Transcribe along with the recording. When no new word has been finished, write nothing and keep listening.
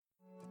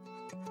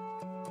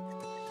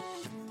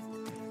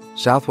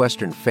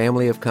Southwestern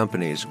Family of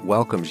Companies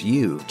welcomes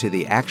you to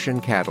the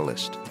Action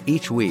Catalyst.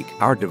 Each week,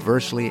 our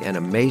diversely and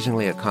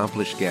amazingly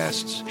accomplished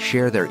guests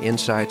share their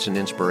insights and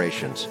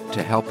inspirations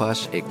to help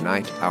us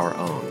ignite our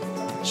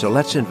own. So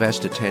let's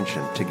invest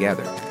attention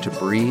together to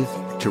breathe,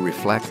 to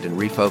reflect and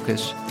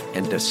refocus,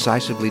 and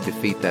decisively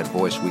defeat that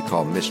voice we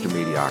call Mr.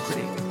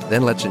 Mediocrity.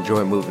 Then let's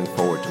enjoy moving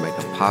forward to make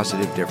a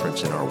positive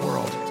difference in our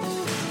world.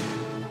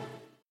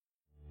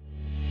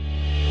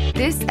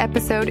 This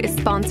episode is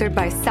sponsored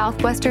by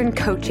Southwestern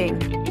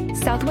Coaching.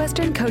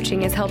 Southwestern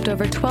Coaching has helped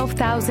over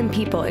 12,000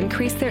 people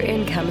increase their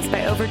incomes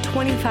by over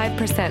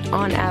 25%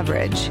 on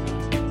average.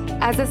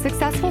 As a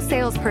successful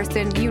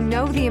salesperson, you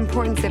know the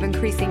importance of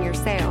increasing your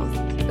sales,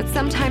 but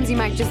sometimes you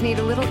might just need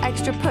a little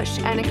extra push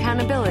and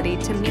accountability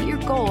to meet your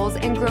goals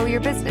and grow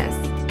your business.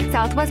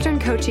 Southwestern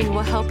Coaching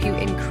will help you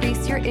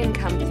increase your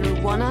income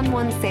through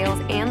one-on-one sales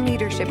and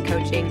leadership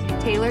coaching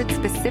tailored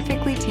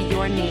specifically to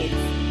your needs.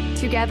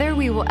 Together,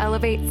 we will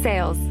elevate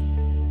sales.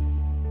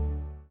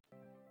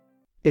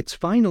 It's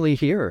finally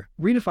here.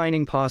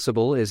 Redefining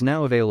Possible is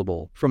now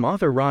available from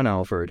author Ron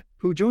Alford,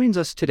 who joins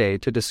us today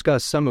to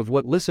discuss some of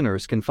what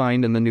listeners can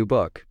find in the new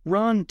book.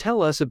 Ron,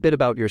 tell us a bit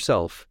about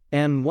yourself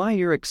and why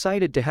you're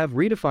excited to have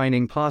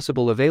Redefining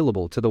Possible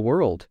available to the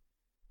world.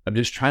 I'm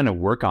just trying to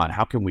work on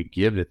how can we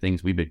give the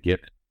things we've been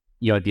given.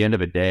 At the end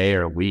of a day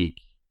or a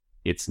week,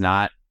 it's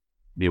not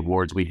the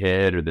awards we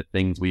hit or the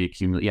things we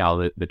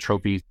accumulate, the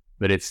trophies,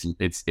 but it's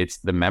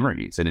the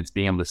memories, and it's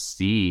being able to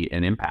see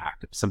an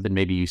impact of something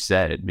maybe you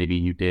said, maybe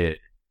you did,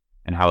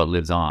 and how it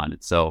lives on.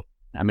 And so,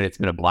 it's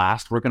been a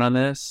blast working on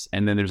this.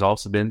 And then there's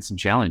also been some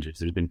challenges.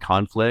 There's been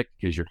conflict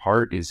because your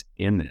heart is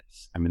in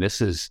this.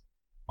 This is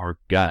our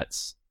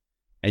guts,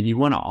 and you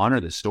want to honor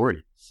the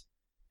stories.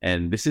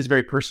 And this is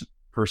very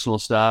personal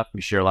stuff. We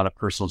share a lot of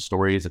personal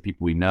stories of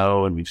people we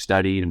know and we've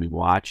studied and we've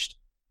watched.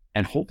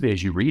 And hopefully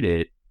as you read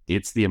it,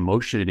 it's the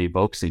emotion it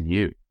evokes in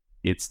you.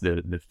 It's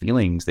the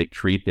feelings that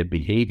create the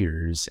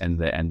behaviors and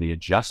the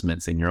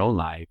adjustments in your own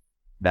life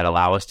that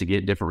allow us to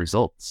get different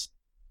results.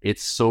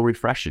 It's so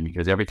refreshing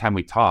because every time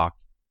we talk,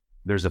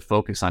 there's a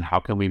focus on how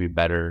can we be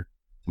better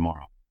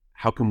tomorrow?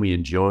 How can we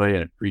enjoy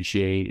and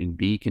appreciate and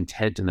be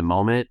content in the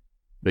moment,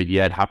 but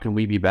yet how can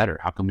we be better?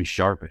 How can we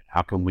sharpen?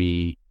 How can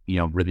we,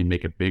 really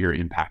make a bigger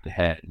impact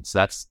ahead? And so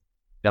that's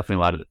definitely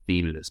a lot of the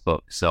theme of this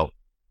book. So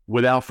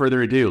without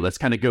further ado, let's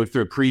kind of go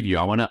through a preview.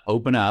 I want to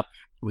open up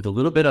with a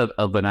little bit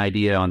of an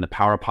idea on the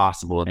power of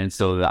possible. And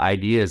so the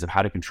ideas of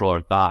how to control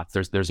our thoughts.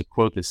 There's a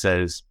quote that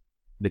says,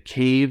 "The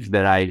cave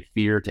that I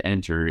fear to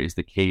enter is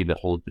the cave that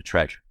holds the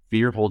treasure."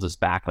 Fear holds us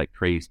back like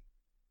crazy.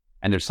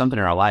 And there's something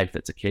in our life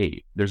that's a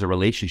cave. There's a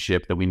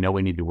relationship that we know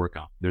we need to work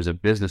on. There's a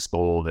business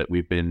goal that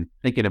we've been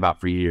thinking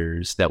about for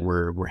years that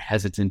we're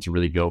hesitant to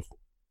really go for.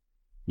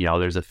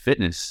 There's a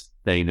fitness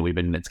thing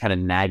that's kind of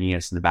nagging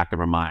us in the back of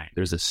our mind.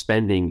 There's a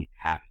spending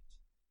habit.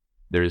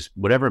 There's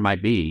whatever it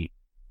might be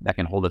that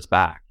can hold us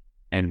back,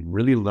 and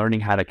really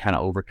learning how to kind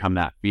of overcome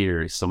that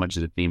fear is so much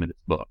of the theme of this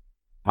book.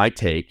 My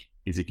take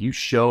is if you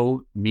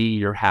show me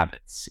your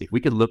habits, if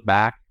we could look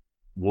back,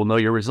 we'll know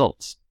your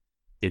results.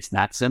 It's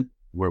that simple.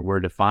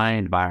 We're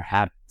defined by our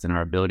habits and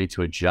our ability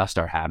to adjust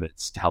our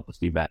habits to help us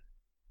be better.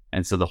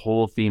 And so the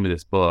whole theme of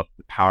this book,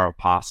 the power of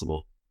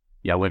possible.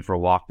 I went for a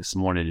walk this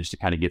morning just to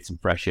kind of get some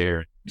fresh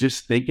air,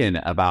 just thinking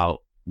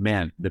about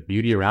the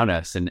beauty around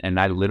us. And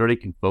I literally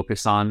can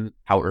focus on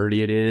how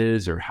early it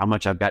is or how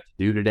much I've got to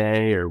do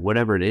today or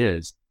whatever it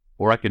is.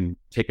 Or I can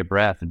take a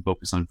breath and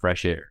focus on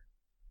fresh air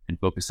and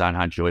focus on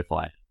how joyful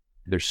I am.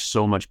 There's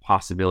so much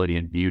possibility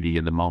and beauty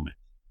in the moment.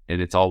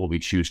 And it's all what we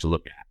choose to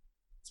look at.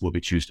 It's what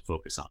we choose to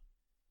focus on.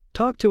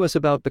 Talk to us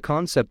about the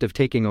concept of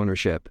taking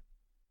ownership.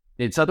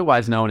 It's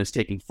otherwise known as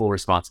taking full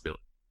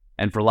responsibility.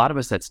 And for a lot of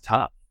us, that's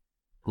tough.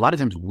 A lot of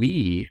times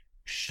we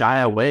shy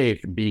away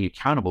from being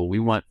accountable. We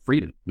want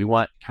freedom. We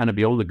want kind of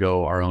be able to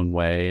go our own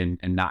way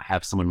and not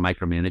have someone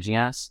micromanaging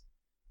us.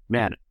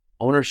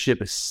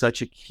 Ownership is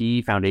such a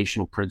key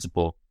foundational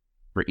principle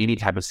for any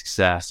type of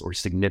success or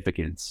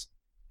significance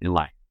in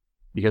life.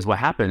 Because what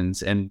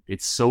happens, and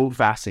it's so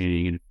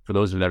fascinating, and for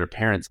those of you that are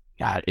parents,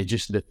 it's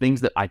just the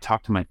things that I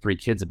talk to my 3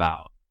 kids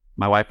about.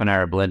 My wife and I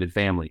are a blended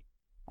family.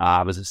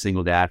 I was a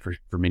single dad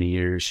for many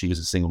years. She was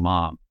a single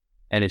mom.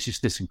 And it's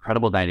just this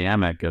incredible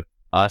dynamic of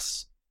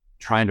us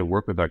trying to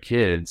work with our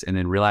kids and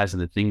then realizing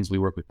the things we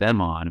work with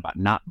them on about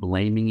not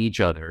blaming each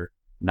other,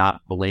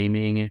 not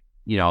blaming,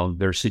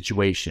 their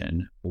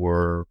situation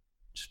or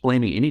just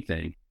blaming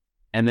anything.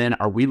 And then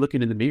are we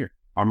looking in the mirror?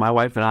 Are my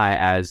wife and I,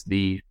 as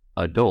the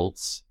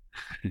adults,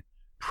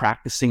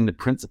 practicing the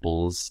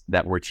principles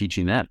that we're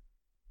teaching them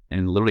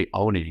and literally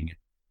owning,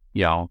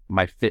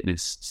 my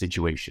fitness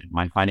situation,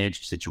 my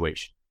financial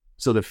situation?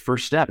 So the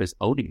first step is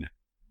owning that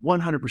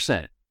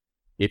 100%.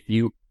 If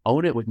you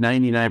own it with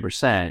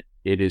 99%,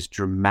 it is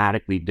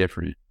dramatically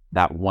different.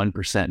 That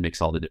 1%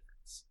 makes all the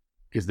difference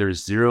because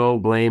there's zero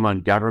blame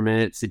on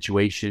government,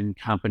 situation,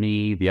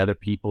 company, the other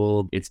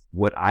people. It's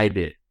what I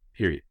did,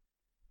 period.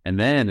 And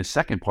then the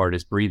second part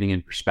is breathing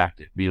in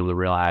perspective, be able to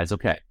realize,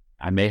 okay,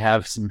 I may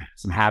have some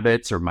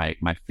habits or my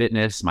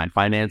fitness, my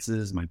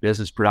finances, my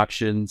business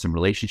production, some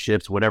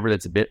relationships, whatever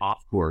that's a bit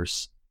off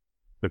course.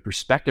 But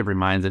perspective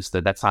reminds us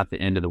that that's not the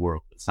end of the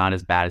world. It's not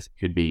as bad as it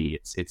could be.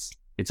 It's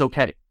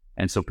okay.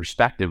 And so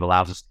perspective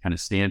allows us to kind of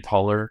stand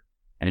taller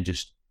and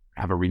just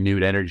have a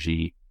renewed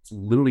energy. It's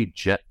literally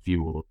jet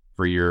fuel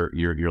for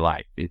your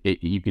life.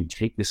 You can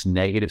take this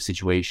negative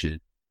situation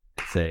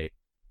and say,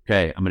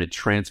 okay, I'm going to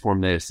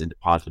transform this into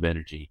positive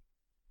energy.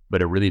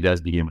 But it really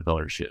does begin with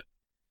ownership.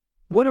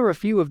 What are a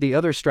few of the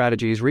other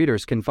strategies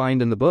readers can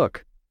find in the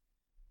book?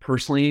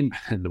 Personally,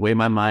 the way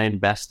my mind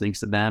best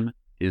thinks of them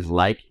is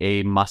like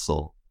a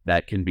muscle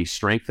that can be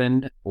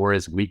strengthened or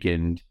is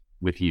weakened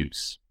with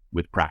use,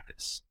 with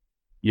practice.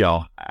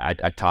 I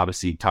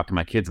obviously talk to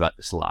my kids about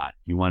this a lot.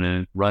 You want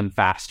to run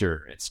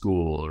faster at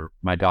school, or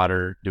my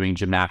daughter doing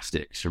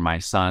gymnastics, or my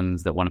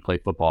sons that want to play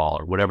football,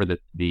 or whatever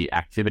the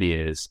activity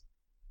is.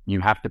 You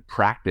have to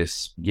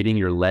practice getting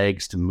your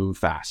legs to move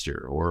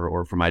faster,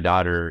 or for my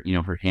daughter,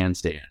 her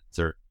handstands.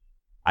 Or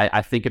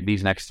I think of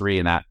these next three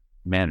in that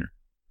manner.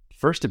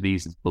 First of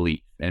these is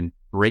belief, and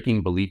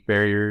breaking belief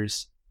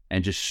barriers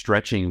and just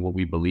stretching what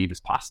we believe is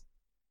possible.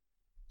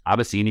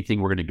 Obviously, anything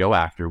we're going to go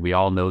after, we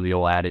all know the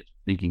old adage,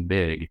 thinking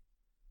big.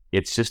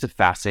 It's just a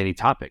fascinating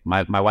topic.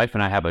 My wife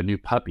and I have a new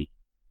puppy,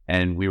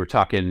 and we were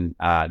talking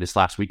this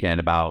last weekend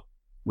about,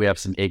 we have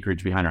some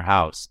acreage behind our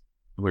house.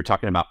 We were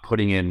talking about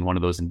putting in one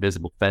of those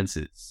invisible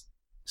fences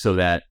so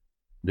that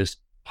this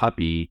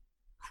puppy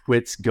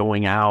quits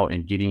going out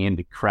and getting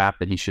into crap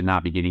that he should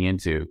not be getting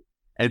into.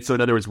 And so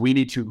in other words, we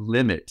need to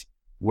limit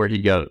where he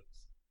goes.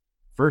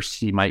 First,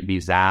 he might be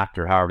zapped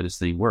or however this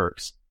thing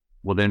works.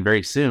 Well, then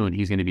very soon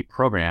he's going to be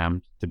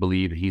programmed to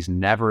believe that he's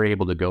never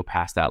able to go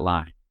past that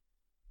line.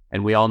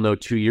 And we all know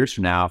 2 years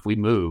from now, if we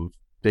move,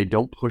 they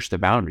don't push the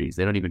boundaries.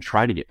 They don't even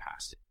try to get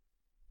past it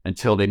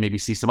until they maybe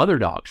see some other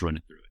dogs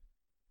running through it,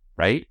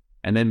 right?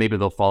 And then maybe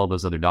they'll follow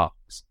those other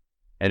dogs.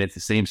 And it's the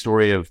same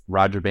story of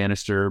Roger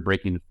Bannister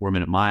breaking the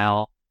 4-minute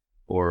mile,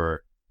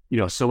 or,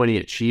 so many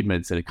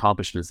achievements and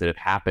accomplishments that have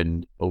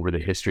happened over the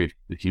history of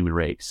the human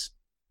race.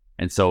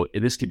 And so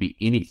this could be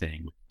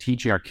anything,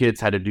 teaching our kids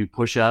how to do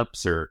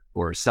push-ups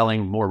or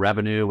selling more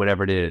revenue,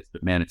 whatever it is.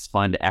 But man, it's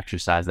fun to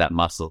exercise that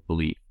muscle of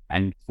belief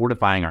and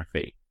fortifying our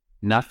faith.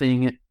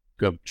 Nothing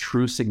of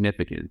true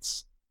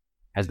significance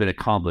has been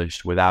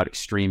accomplished without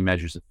extreme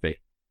measures of faith.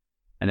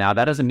 And now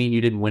that doesn't mean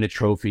you didn't win a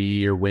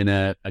trophy or win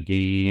a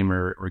game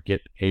or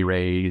get a pay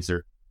raise,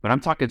 but I'm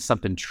talking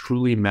something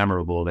truly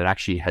memorable that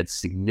actually had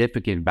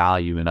significant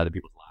value in other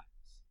people's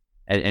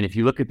lives. And if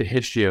you look at the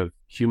history of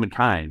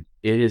humankind,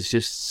 it is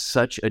just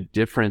such a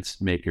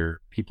difference maker,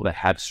 people that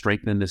have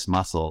strengthened this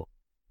muscle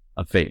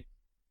of faith.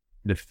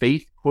 The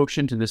faith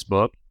quotient in this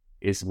book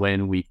is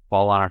when we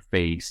fall on our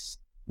face,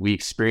 we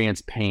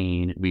experience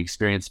pain, we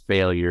experience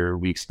failure,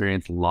 we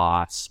experience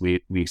loss,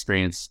 we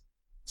experience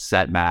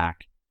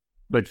setback,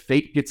 but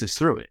faith gets us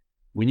through it.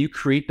 When you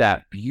create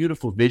that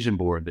beautiful vision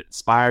board that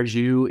inspires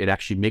you, it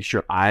actually makes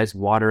your eyes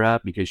water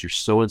up because you're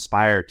so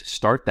inspired to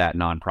start that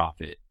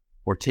nonprofit,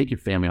 or take your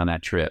family on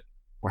that trip,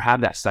 or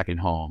have that second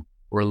home,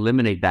 or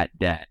eliminate that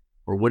debt,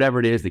 or whatever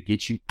it is that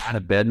gets you out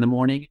of bed in the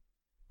morning.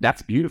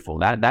 That's beautiful.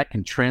 That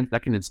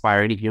can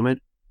inspire any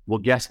human. Well,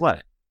 guess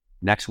what?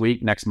 Next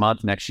week, next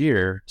month, next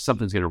year,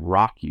 something's going to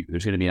rock you.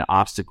 There's going to be an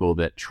obstacle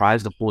that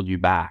tries to hold you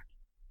back.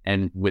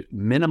 And with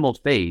minimal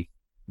faith,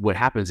 what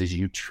happens is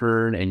you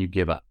turn and you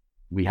give up.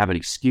 We have an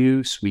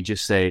excuse. We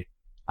just say,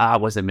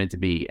 it wasn't meant to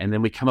be. And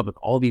then we come up with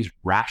all these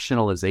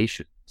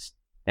rationalizations.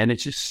 And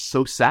it's just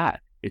so sad.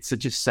 It's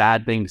such a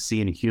sad thing to see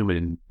in a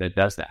human that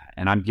does that.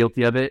 And I'm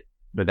guilty of it,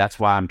 but that's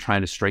why I'm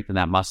trying to strengthen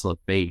that muscle of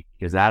faith,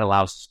 because that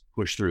allows us to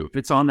push through. If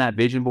it's on that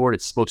vision board,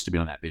 it's supposed to be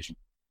on that vision.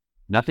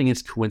 Nothing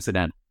is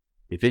coincidental.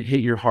 If it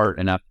hit your heart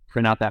enough,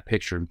 print out that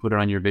picture and put it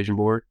on your vision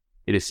board,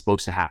 it is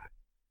supposed to happen.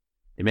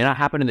 It may not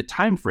happen in the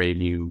time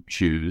frame you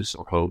choose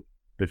or hope,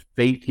 but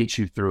faith gets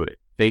you through it.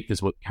 Faith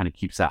is what kind of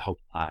keeps that hope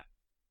alive.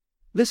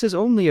 This is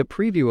only a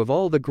preview of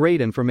all the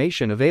great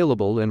information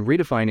available in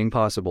Redefining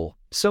Possible.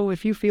 So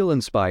if you feel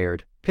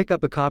inspired, pick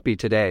up a copy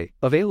today,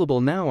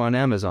 available now on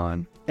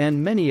Amazon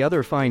and many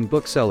other fine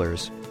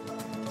booksellers.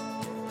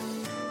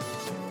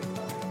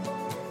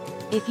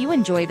 If you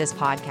enjoy this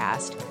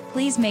podcast,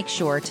 please make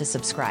sure to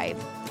subscribe.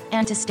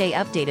 And to stay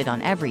updated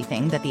on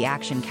everything that the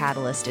Action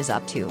Catalyst is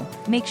up to,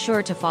 make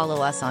sure to follow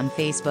us on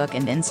Facebook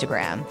and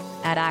Instagram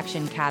at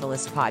Action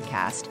Catalyst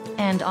Podcast,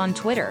 and on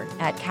Twitter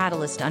at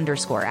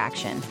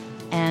Catalyst_Action.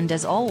 And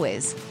as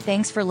always,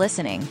 thanks for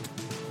listening.